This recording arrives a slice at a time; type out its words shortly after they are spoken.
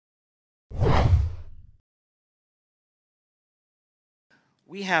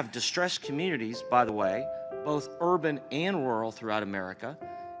We have distressed communities, by the way, both urban and rural throughout America.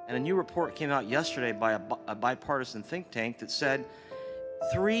 And a new report came out yesterday by a bipartisan think tank that said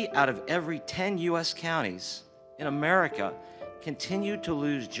 3 out of every 10 U.S. counties in America continued to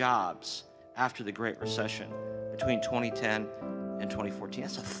lose jobs after the Great Recession between 2010 and 2014.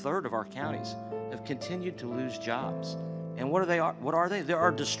 That's a third of our counties have continued to lose jobs. And what are they? There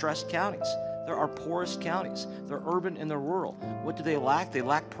are distressed counties. There are poorest counties. They're urban and they're rural. What do they lack? They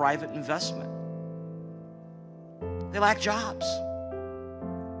lack private investment. They lack jobs.